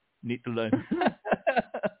I need to learn.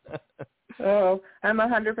 I'm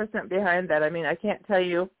 100% behind that. I can't tell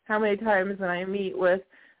you how many times when I meet with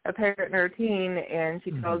a parent or a teen and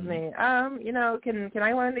she tells me, can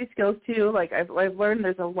I learn these skills too? Like I've learned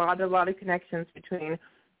there's a lot of connections between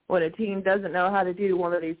when a teen doesn't know how to do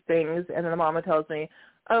one of these things and then the mama tells me,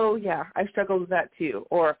 oh, yeah, I struggled with that too.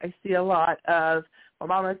 Or I see a lot of, well,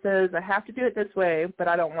 mama says I have to do it this way, but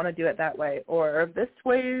I don't want to do it that way. Or this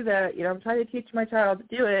way that, I'm trying to teach my child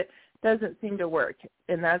to do it doesn't seem to work.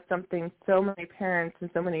 And that's something so many parents and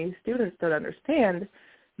so many students don't understand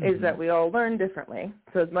is that we all learn differently.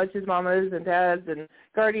 So as much as mamas and dads and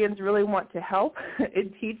guardians really want to help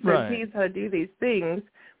and teach their kids how to do these things,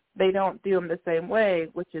 they don't do them the same way,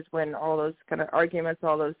 which is when all those kind of arguments,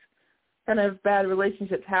 all those kind of bad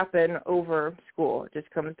relationships happen over school. It just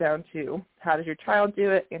comes down to how does your child do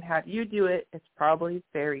it and how do you do it? It's probably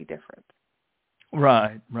very different.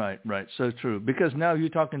 Right. So true. Because now you're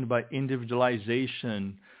talking about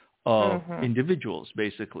individualization of individuals,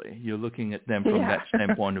 basically. You're looking at them from that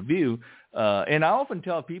standpoint of view. And I often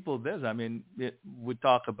tell people this. We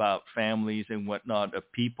talk about families and whatnot of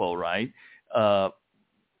people, right?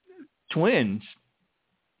 Twins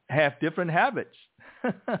have different habits.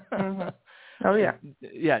 Oh, yeah.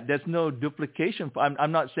 Yeah, there's no duplication.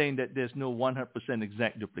 I'm not saying that there's no 100%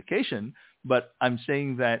 exact duplication, but I'm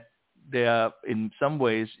saying that there, in some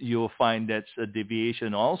ways, you'll find that's a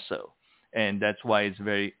deviation also. And that's why it's a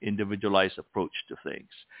very individualized approach to things.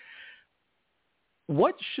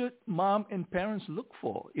 What should mom and parents look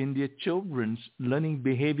for in their children's learning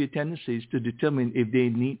behavior tendencies to determine if they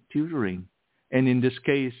need tutoring? And in this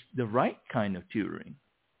case, the right kind of tutoring?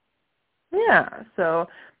 Yeah, so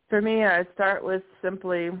for me, I start with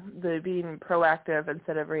simply being proactive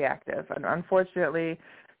instead of reactive. And unfortunately,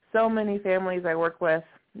 so many families I work with,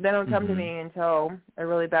 they don't come to me until a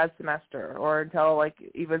really bad semester or until like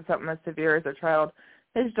even something as severe as a child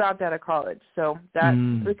has dropped out of college. So that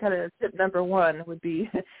would kind of tip number one would be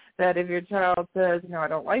that if your child says, I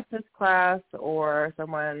don't like this class, or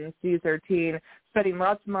someone sees their teen spending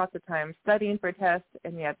lots and lots of time studying for tests,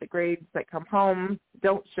 and yet the grades that come home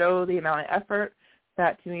don't show the amount of effort,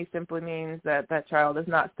 that to me simply means that that child is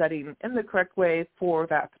not studying in the correct way for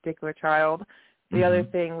that particular child. The other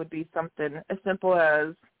thing would be something as simple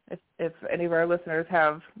as if any of our listeners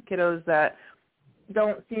have kiddos that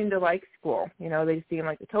don't seem to like school, they seem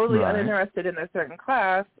like they're totally uninterested in a certain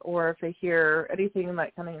class, or if they hear anything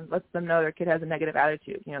that kind of lets them know their kid has a negative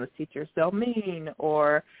attitude, this teacher's so mean,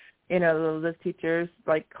 or, this teacher's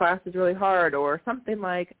like class is really hard, or something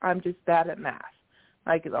like I'm just bad at math.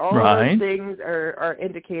 Like all of those things are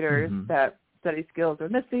indicators that study skills are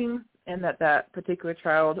missing, and that particular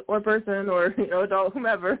child or person or adult,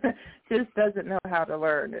 whomever, just doesn't know how to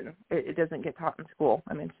learn, and it doesn't get taught in school.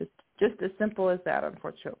 I mean, it's just as simple as that,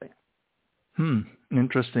 unfortunately.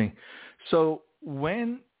 Interesting. So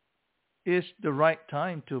when is the right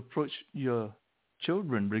time to approach your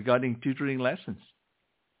children regarding tutoring lessons?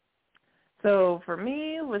 So for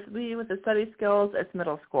me, with the study skills, it's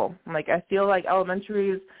middle school. Like I feel like elementary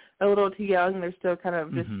is a little too young. They're still kind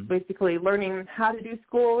of just basically learning how to do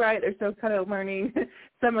school, right? They're still kind of learning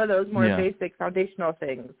some of those more basic foundational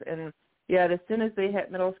things. And as soon as they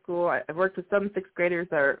hit middle school, I've worked with some sixth graders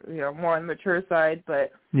that are more on the mature side,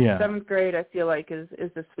 but seventh grade I feel like is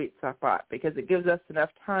the sweet spot, because it gives us enough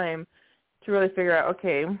time to really figure out,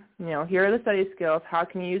 okay, here are the study skills, how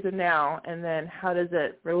can you use them now, and then how does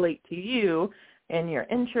it relate to you and your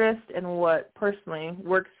interest and what personally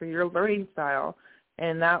works for your learning style.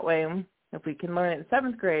 And that way, if we can learn it in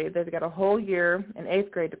seventh grade, they've got a whole year in eighth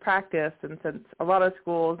grade to practice, and since a lot of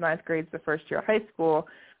schools, ninth grade is the first year of high school,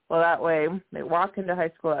 well, that way they walk into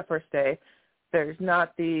high school that first day. There's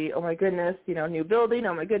not the, oh my goodness, new building,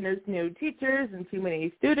 oh my goodness, new teachers and too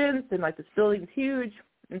many students, and like this building's huge.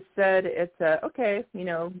 Instead, it's okay,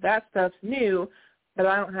 that stuff's new, but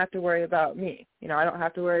I don't have to worry about me. I don't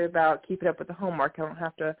have to worry about keeping up with the homework. I don't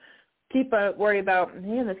have to worry about,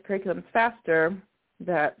 man, this curriculum's faster.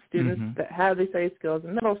 That students that have these study skills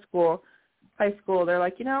in middle school, high school, they're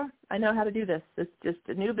like, I know how to do this. It's just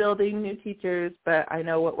a new building, new teachers, but I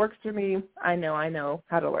know what works for me. I know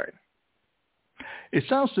how to learn. It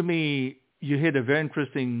sounds to me you hit a very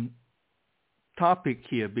interesting topic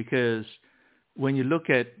here, because when you look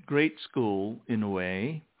at grade school, in a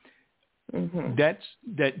way, that's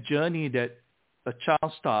that journey that a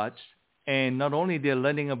child starts, and not only they're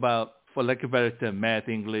learning about, for lack of a better term, math,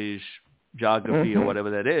 English, geography, or whatever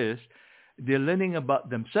that is, they're learning about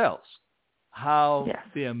themselves, how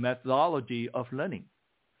their methodology of learning.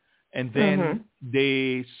 And then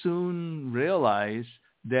they soon realize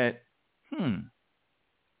that,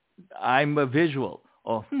 I'm a visual,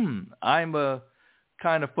 or I'm a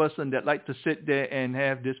kind of person that like to sit there and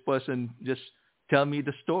have this person just tell me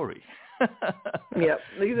the story.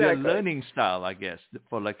 Exactly. Their learning style, I guess,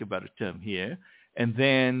 for lack of a better term here. And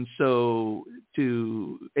then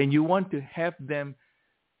and you want to have them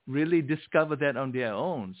really discover that on their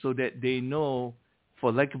own, so that they know,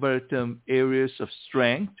 for lack of a better term, areas of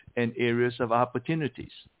strength and areas of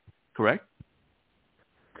opportunities. Correct?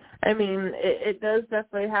 I mean, it does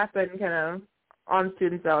definitely happen kind of on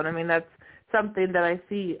students' own. I mean, that's something that I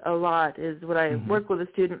see a lot is when I work with a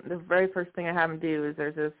student, the very first thing I have them do is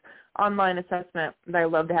there's this online assessment that I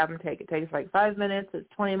love to have them take. It takes like 5 minutes. It's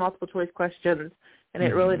 20 multiple choice questions, and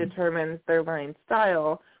it really determines their learning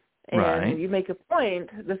style. And you make a point.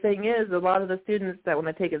 The thing is, a lot of the students that when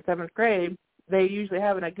they take it 7th grade, they usually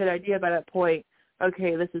have a good idea by that point,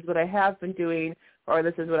 okay, this is what I have been doing, or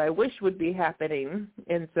this is what I wish would be happening.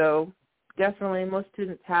 And so definitely most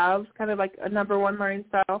students have kind of like a number one learning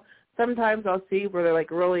style. Sometimes I'll see where they're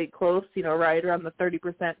like really close, right around the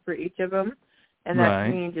 30% for each of them. And that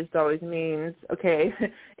to me just always means, okay,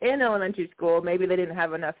 in elementary school, maybe they didn't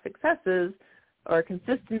have enough successes or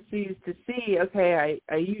consistencies to see, okay,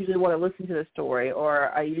 I usually want to listen to the story, or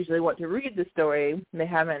I usually want to read the story. And they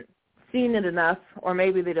haven't seen it enough, or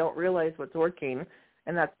maybe they don't realize what's working.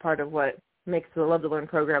 And that's part of what makes the Love to Learn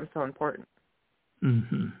program so important.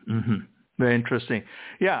 Very interesting.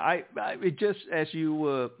 Yeah, it just, as you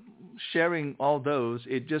were sharing all those,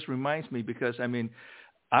 it just reminds me, because, I mean,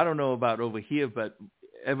 I don't know about over here, but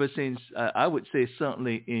ever since, I would say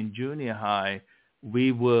certainly in junior high,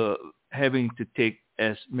 we were having to take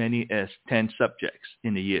as many as 10 subjects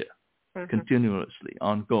in a year, continuously,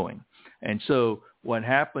 ongoing. And so what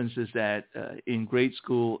happens is that in grade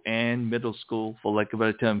school and middle school, for lack of a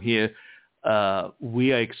better term here,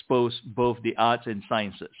 we are exposed both the arts and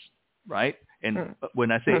sciences, right? And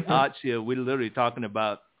when I say arts here, we're literally talking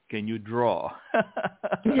about Can you draw?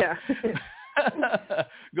 Yeah.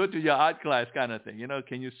 Go to your art class kind of thing.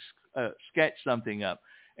 Can you sketch something up?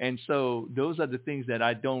 And so those are the things that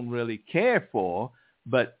I don't really care for,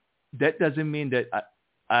 but that doesn't mean that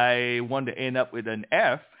I want to end up with an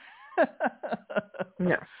F.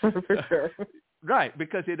 Yeah, for sure. Right,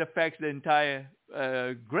 because it affects the entire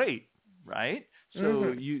grade, right?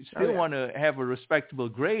 So you still want to have a respectable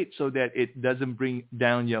grade so that it doesn't bring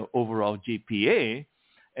down your overall GPA.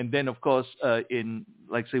 And then, of course, in,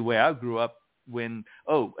 like, say, where I grew up,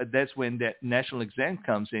 that's when that national exam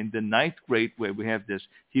comes in, the ninth grade, where we have this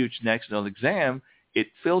huge national exam, it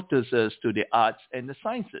filters us to the arts and the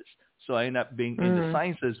sciences. So I end up being in the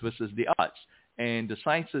sciences versus the arts. And the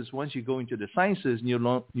sciences, once you go into the sciences, you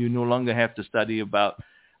no longer have to study about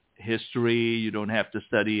history. You don't have to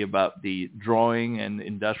study about the drawing and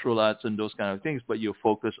industrial arts and those kind of things, but you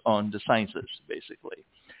focus on the sciences, basically.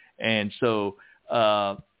 And so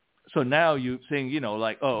now you're saying,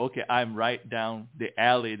 like, oh, okay, I'm right down the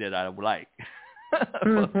alley that I would like.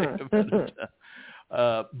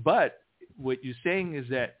 But what you're saying is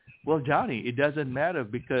that, well, Johnny, it doesn't matter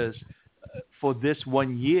because for this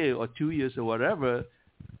 1 year or 2 years or whatever,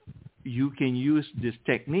 you can use these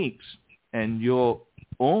techniques and your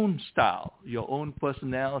own style, your own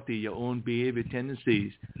personality, your own behavior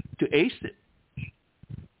tendencies to ace it.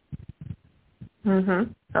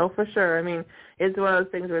 Oh, for sure. I mean, it's one of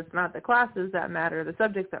those things where it's not the classes that matter, the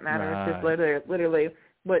subjects that matter. Right. It's just literally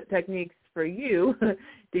what techniques for you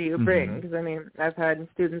do you bring? Because, I mean, I've had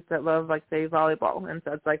students that love, like, say, volleyball. And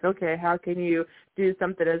so it's like, okay, how can you do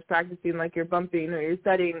something as practicing like you're bumping or you're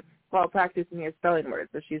studying while practicing your spelling words?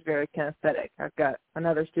 So she's very kinesthetic. I've got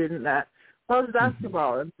another student that loves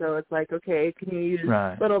basketball. And so it's like, okay, can you use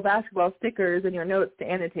little basketball stickers in your notes to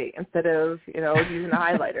annotate instead of, using a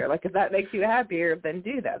highlighter? Like, if that makes you happier, then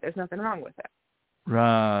do that. There's nothing wrong with that.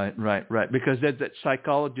 Right. Because that's that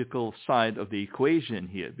psychological side of the equation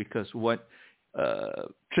here. Because what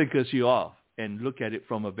triggers you off, and look at it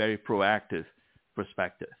from a very proactive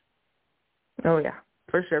perspective. Oh, yeah,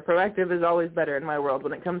 for sure. Proactive is always better in my world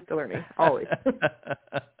when it comes to learning, always.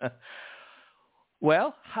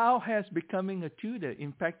 Well, how has becoming a tutor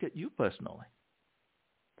impacted you personally?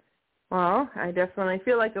 Well, I definitely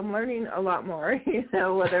feel like I'm learning a lot more,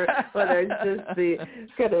 whether it's just the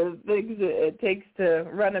kind of things it takes to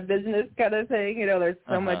run a business kind of thing. There's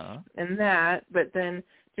so much in that. But then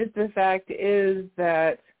just the fact is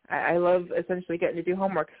that I love essentially getting to do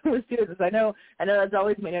homework with students. I know that's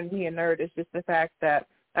always made me a nerd. It's just the fact that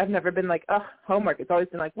I've never been like, oh, homework. It's always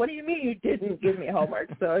been like, what do you mean you didn't give me homework?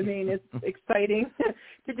 So, I mean, it's exciting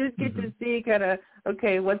to just get to see kind of,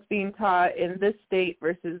 okay, what's being taught in this state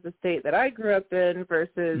versus the state that I grew up in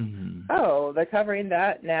versus, oh, they're covering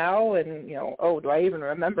that now and, oh, do I even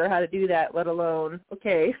remember how to do that, let alone,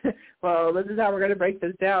 okay, well, this is how we're going to break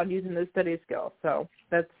this down using this study skill. So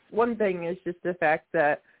that's one thing is just the fact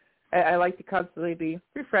that I like to constantly be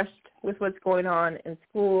refreshed with what's going on in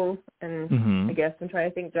school, and I guess I'm trying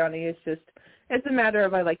to think, Johnny, it's a matter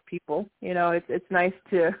of I like people. It's nice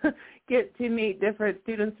to get to meet different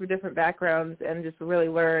students from different backgrounds and just really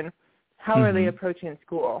learn how are they approaching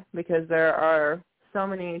school, because there are so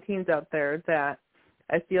many teens out there that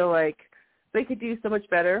I feel like they could do so much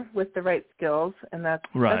better with the right skills, and that's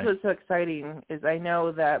what's so exciting is I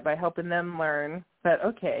know that by helping them learn that,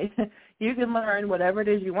 okay, you can learn whatever it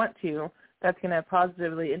is you want to, that's going to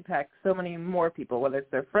positively impact so many more people, whether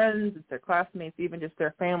it's their friends, it's their classmates, even just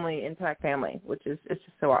their family, intact family, which is it's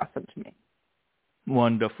just so awesome to me.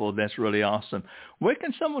 Wonderful. That's really awesome. Where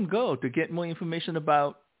can someone go to get more information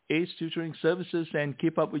about Ace Tutoring Services and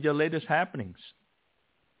keep up with your latest happenings?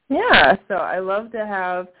 Yeah, so I love to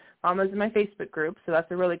have Mamas in my Facebook group, so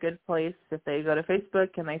that's a really good place. If they go to Facebook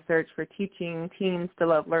and they search for Teaching Teens to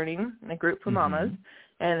Love Learning, a group for mamas.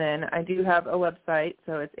 And then I do have a website,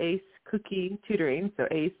 so it's Ace Cookie Tutoring, so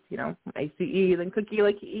Ace, A-C-E, then cookie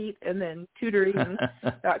like you eat, and then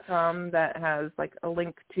tutoring.com that has like a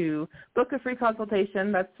link to book a free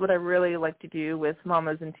consultation. That's what I really like to do with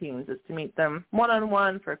mamas and teens, is to meet them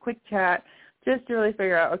one-on-one for a quick chat, just to really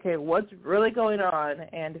figure out, okay, what's really going on,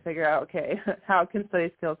 and to figure out, okay, how can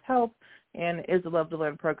study skills help, and is the Love to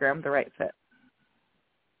Learn program the right fit?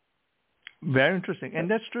 Very interesting.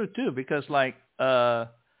 And that's true, too, because, like,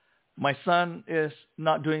 my son is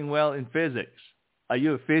not doing well in physics. Are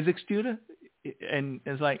you a physics tutor? And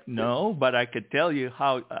it's like, no, but I could tell you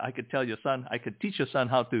I could teach your son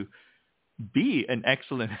how to be an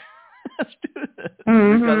excellent student,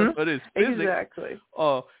 regardless whether it's physics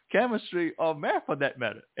or chemistry or math for that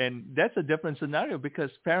matter. And that's a different scenario because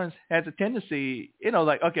parents have a tendency,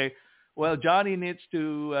 like, okay, well, Johnny needs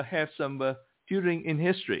to have some tutoring in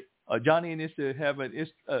history. Johnny needs to have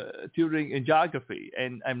tutoring in geography,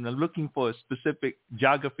 and I'm looking for a specific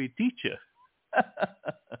geography teacher.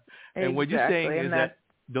 And what you're saying is that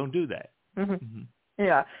don't do that. Mm-hmm. Mm-hmm.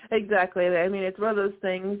 Yeah, exactly. I mean, it's one of those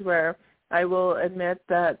things where I will admit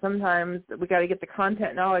that sometimes we got to get the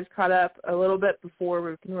content knowledge caught up a little bit before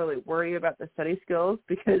we can really worry about the study skills,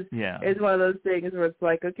 because it's one of those things where it's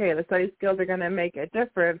like, okay, the study skills are going to make a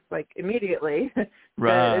difference like immediately. Right. But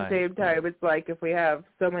at the same time, it's like if we have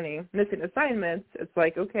so many missing assignments, it's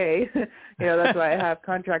like, okay, that's why I have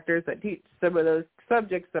contractors that teach some of those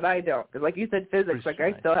subjects that I don't. Because like you said, physics, like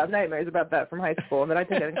I still have nightmares about that from high school, and then I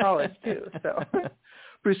took it in college too. So.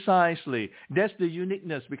 Precisely. That's the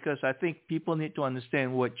uniqueness, because I think people need to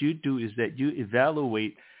understand what you do is that you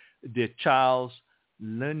evaluate the child's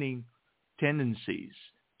learning tendencies,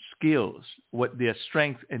 skills, what their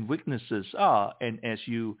strengths and weaknesses are, and as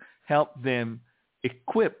you help them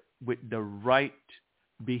equip with the right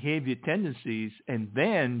behavior tendencies, and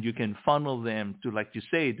then you can funnel them to, like you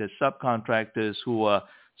say, the subcontractors who are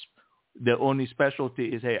their only specialty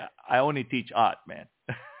is, hey, I only teach art, man.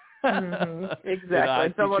 Mm-hmm.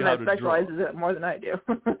 Exactly. Someone that specializes in it more than I do.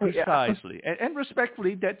 Precisely. And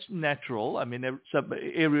respectfully, that's natural. I mean, some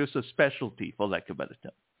areas of specialty, for lack of a better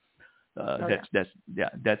term.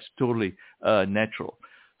 That's totally natural.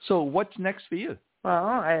 So what's next for you? Well,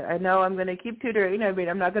 I know I'm going to keep tutoring. I mean,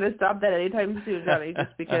 I'm not going to stop that anytime soon, Johnny,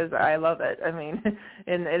 just because I love it. I mean,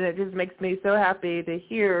 and it just makes me so happy to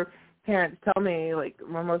hear parents tell me, like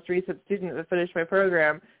my most recent student that finished my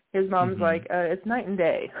program, his mom's like, it's night and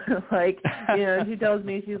day. Like, she tells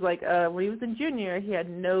me, she's like, when he was a junior, he had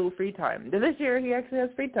no free time. This year, he actually has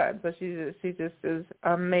free time. So she just is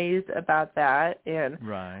amazed about that. And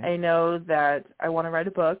I know that I want to write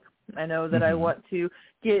a book. I know that I want to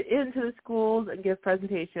get into the schools and give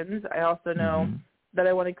presentations. I also know that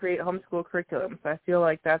I want to create homeschool curriculum. So I feel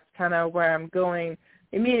like that's kind of where I'm going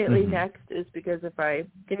immediately next, is because if I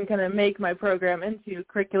can kind of make my program into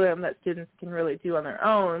curriculum that students can really do on their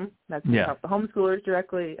own, that's going to help the homeschoolers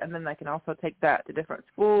directly, and then I can also take that to different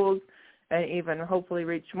schools and even hopefully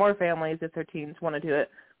reach more families if their teens want to do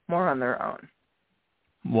it more on their own.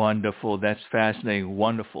 Wonderful. That's fascinating.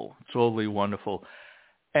 Wonderful. Totally wonderful.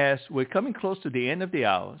 As we're coming close to the end of the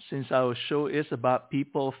hour, since our show is about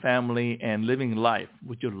people, family, and living life,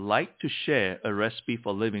 would you like to share a recipe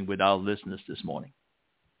for living with our listeners this morning?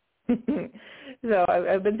 So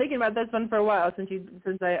I've been thinking about this one for a while since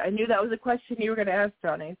I knew that was a question you were going to ask,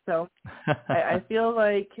 Johnny. So I feel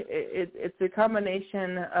like it's a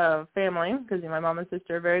combination of family, because my mom and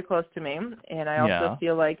sister are very close to me, and I also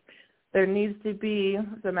feel like there needs to be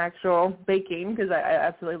some actual baking, because I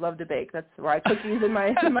absolutely love to bake. That's why cookies in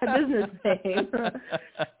my business name.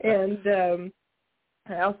 And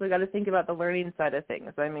I also got to think about the learning side of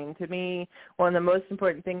things. I mean, to me, one of the most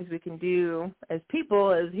important things we can do as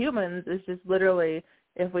people, as humans, is just literally,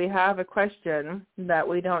 if we have a question, that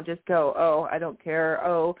we don't just go, oh, I don't care,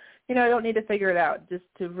 oh, I don't need to figure it out, just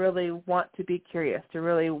to really want to be curious, to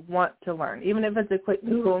really want to learn. Even if it's a quick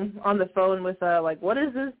Google on the phone with what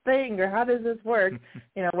is this thing, or how does this work,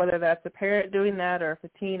 whether that's a parent doing that or if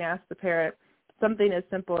a teen asks the parent, something as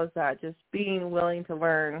simple as that, just being willing to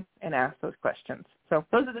learn and ask those questions. So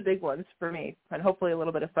those are the big ones for me, and hopefully a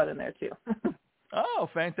little bit of fun in there too. Oh,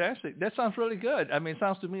 fantastic. That sounds really good. I mean, it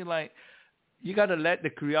sounds to me like you got to let the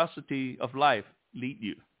curiosity of life lead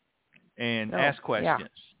you and ask questions. Yeah.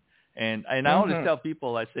 And I always tell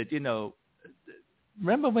people, I said,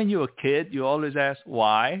 remember when you were a kid, you always ask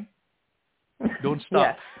why? Don't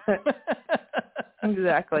stop.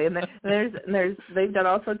 Exactly. And they've done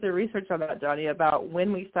all sorts of research on that, Johnny, about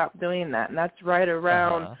when we stop doing that. And that's right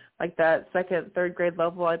around like that second, third grade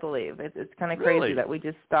level, I believe. It's kind of crazy that we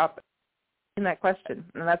just stop in that question.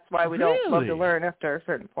 And that's why we don't love to learn after a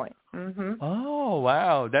certain point. Oh,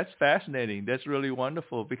 wow. That's fascinating. That's really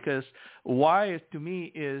wonderful, because why to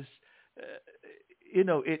me is,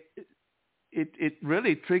 it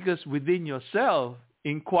really triggers within yourself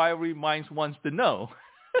inquiry minds wants to know.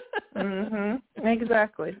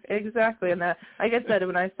 Exactly. And that, like I said,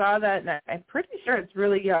 when I saw that, and I'm pretty sure it's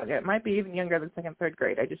really young. It might be even younger than second, third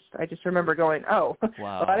grade. I just remember going, wow.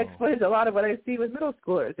 Well, that explains a lot of what I see with middle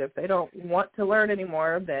schoolers. If they don't want to learn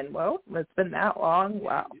anymore, then, well, it's been that long.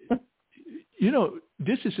 Wow.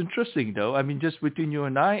 This is interesting, though. I mean, just between you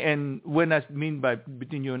and I, and when I mean by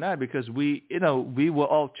between you and I, because we were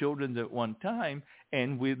all children at one time,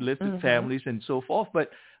 and we lived with families and so forth. But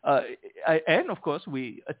and of course,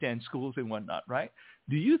 we attend schools and whatnot, right?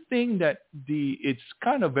 Do you think that it's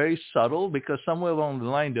kind of very subtle, because somewhere along the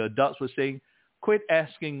line, the adults were saying, "Quit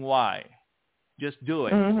asking why, Just do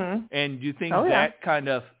it. Mm-hmm. And do you think Oh, yeah. that kind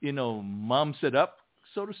of, mums it up,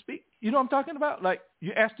 so to speak? You know what I'm talking about? Like,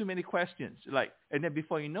 you ask too many questions. Like, and then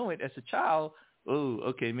before you know it, as a child, oh,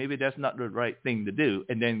 okay, maybe that's not the right thing to do.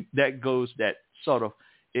 And then that goes that sort of,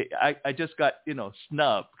 I just got,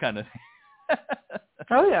 snubbed kind of.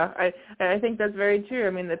 Oh, yeah. I think that's very true. I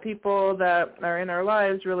mean, the people that are in our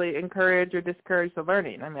lives really encourage or discourage the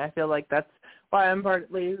learning. I mean, I feel like that's why I'm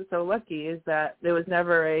partly so lucky, is that there was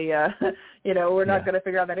never a, we're not going to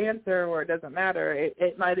figure out that answer, or it doesn't matter.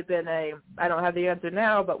 It might have been I don't have the answer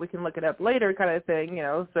now, but we can look it up later kind of thing,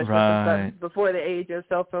 especially before the age of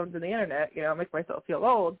cell phones and the internet. It makes myself feel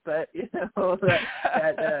old, but,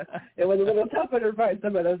 that it was a little tougher to find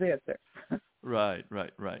some of those answers. Right.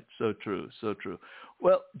 So true.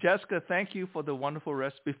 Well, Jessyka, thank you for the wonderful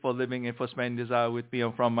recipe for living and for spending this hour with me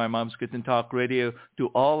on From My Mom's Kitchen Talk Radio. To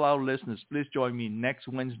all our listeners, please join me next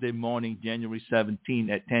Wednesday morning, January 17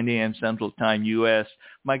 at 10 a.m. Central Time U.S.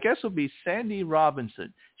 My guest will be Sandy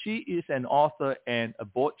Robinson. She is an author and a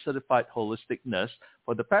board-certified holistic nurse.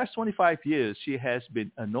 For the past 25 years, she has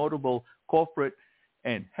been a notable corporate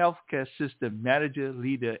and healthcare system manager,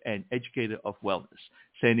 leader, and educator of wellness.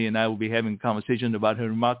 Sandy and I will be having a conversation about her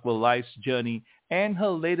remarkable life's journey and her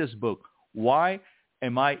latest book, Why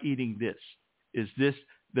Am I Eating This? Is This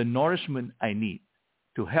the Nourishment I Need?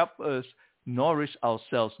 To help us nourish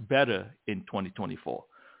ourselves better in 2024.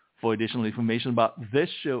 For additional information about this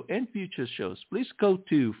show and future shows, please go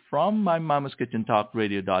to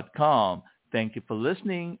FromMyMamaskitchenTalkRadio.com. Thank you for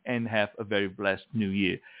listening and have a very blessed new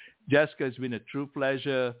year. Jessyka, it's been a true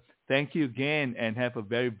pleasure. Thank you again and have a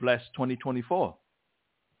very blessed 2024.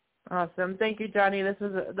 Awesome. Thank you, Johnny. This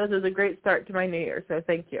is a great start to my new year, so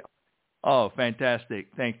thank you. Oh, fantastic.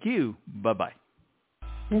 Thank you. Bye-bye.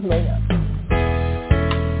 Later.